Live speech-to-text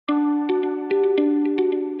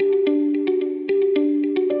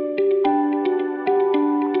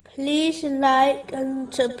Please like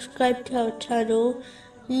and subscribe to our channel.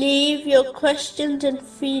 Leave your questions and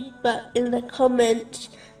feedback in the comments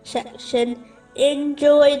section.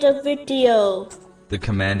 Enjoy the video. The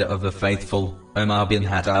commander of the faithful, Umar bin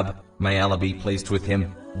Khattab, may Allah be pleased with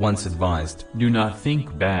him, once advised, "Do not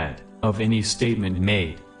think bad of any statement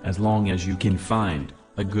made, as long as you can find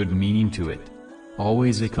a good meaning to it.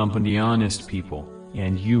 Always accompany honest people,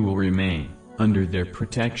 and you will remain under their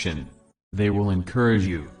protection. They will encourage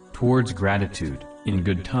you towards gratitude in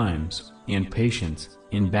good times, and patience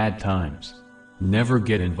in bad times. Never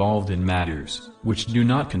get involved in matters which do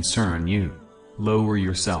not concern you. Lower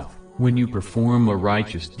yourself when you perform a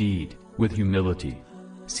righteous deed, with humility.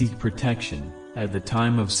 Seek protection at the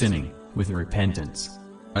time of sinning, with repentance."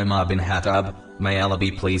 Umar bin Khattab, may Allah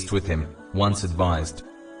be pleased with him, once advised,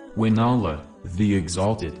 "When Allah, the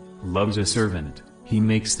Exalted, loves a servant, He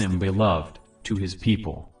makes them beloved to His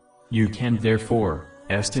people. You can therefore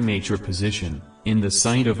estimate your position in the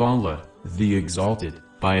sight of Allah, the Exalted,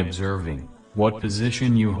 by observing what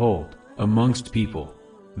position you hold amongst people.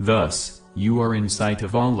 Thus, you are in sight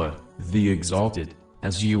of Allah, the Exalted,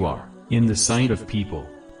 as you are in the sight of people."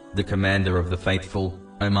 The commander of the faithful,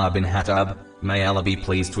 Umar bin Khattab, may Allah be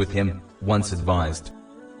pleased with him, once advised,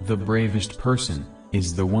 "The bravest person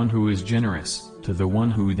is the one who is generous to the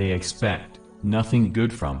one who they expect nothing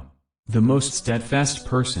good from. The most steadfast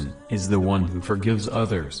person is the one who forgives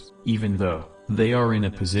others, even though they are in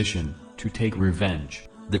a position to take revenge."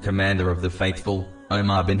 The commander of the faithful,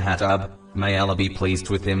 Umar bin Khattab, may Allah be pleased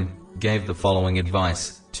with him, gave the following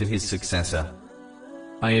advice to his successor: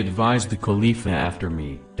 "I advise the Khalifa after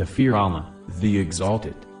me to fear Allah, the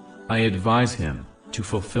Exalted. I advise him to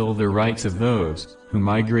fulfill the rights of those who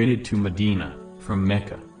migrated to Medina from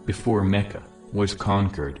Mecca before Mecca was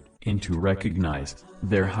conquered, and to recognize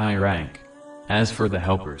their high rank. As for the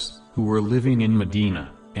helpers who were living in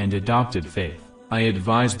Medina and adopted faith, I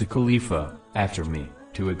advise the Khalifa after me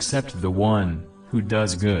to accept the one who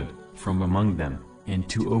does good from among them, and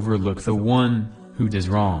to overlook the one who does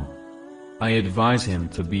wrong. I advise him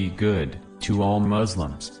to be good to all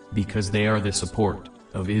Muslims, because they are the support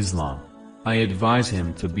of Islam. I advise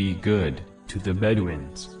him to be good to the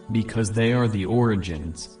Bedouins, because they are the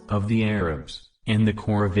origins of the Arabs, and the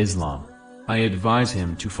core of Islam. I advise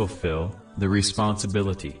him to fulfill the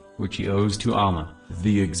responsibility which he owes to Allah,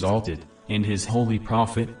 the Exalted, and His Holy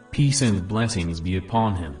Prophet, peace and blessings be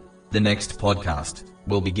upon him." The next podcast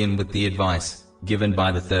will begin with the advice given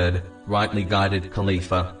by the third, rightly guided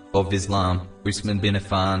Khalifa of Islam, Usman bin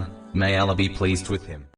Affan, may Allah be pleased with him.